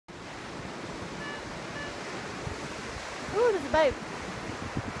Oh, there's a boat.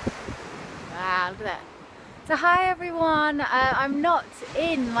 Wow, look at that. So hi everyone, I'm not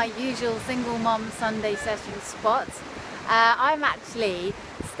in my usual single mom Sunday session spot. I'm actually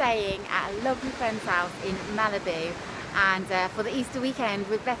staying at a lovely friend's house in Malibu and for the Easter weekend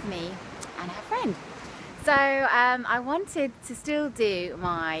with Bethany and her friend. So I wanted to still do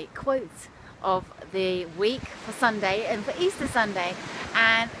my quote of the week for Sunday and for Easter Sunday,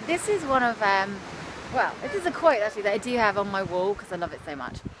 and this is one of well, this is a quote actually that I do have on my wall because I love it so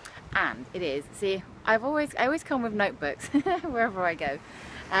much. And it is, see, I always come with notebooks wherever I go.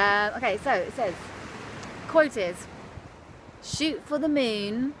 Okay, so it says, quote is, shoot for the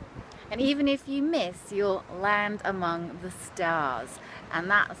moon, and even if you miss, you'll land among the stars.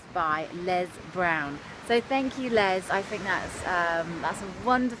 And that's by Les Brown. So thank you, Les. I think that's a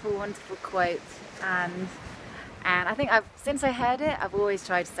wonderful, wonderful quote. And I think since I heard it, I've always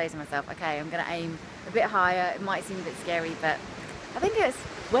tried to say to myself, okay, I'm going to aim a bit higher. It might seem a bit scary, but I think it's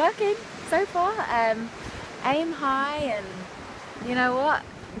working so far. Aim high, and you know what?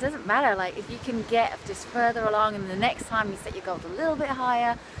 It doesn't matter. Like, if you can get just further along, and the next time you set your goals a little bit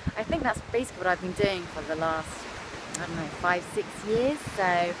higher. I think that's basically what I've been doing for the last, I don't know, 5-6 years.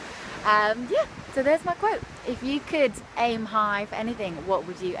 So yeah, so there's my quote. If you could aim high for anything, what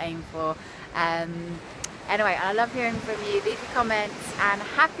would you aim for? Anyway, I love hearing from you. Leave your comments, and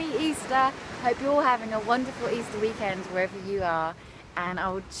happy Easter. Hope you're all having a wonderful Easter weekend wherever you are, and I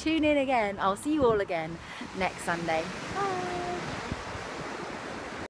will tune in again. I'll see you all again next Sunday. Bye.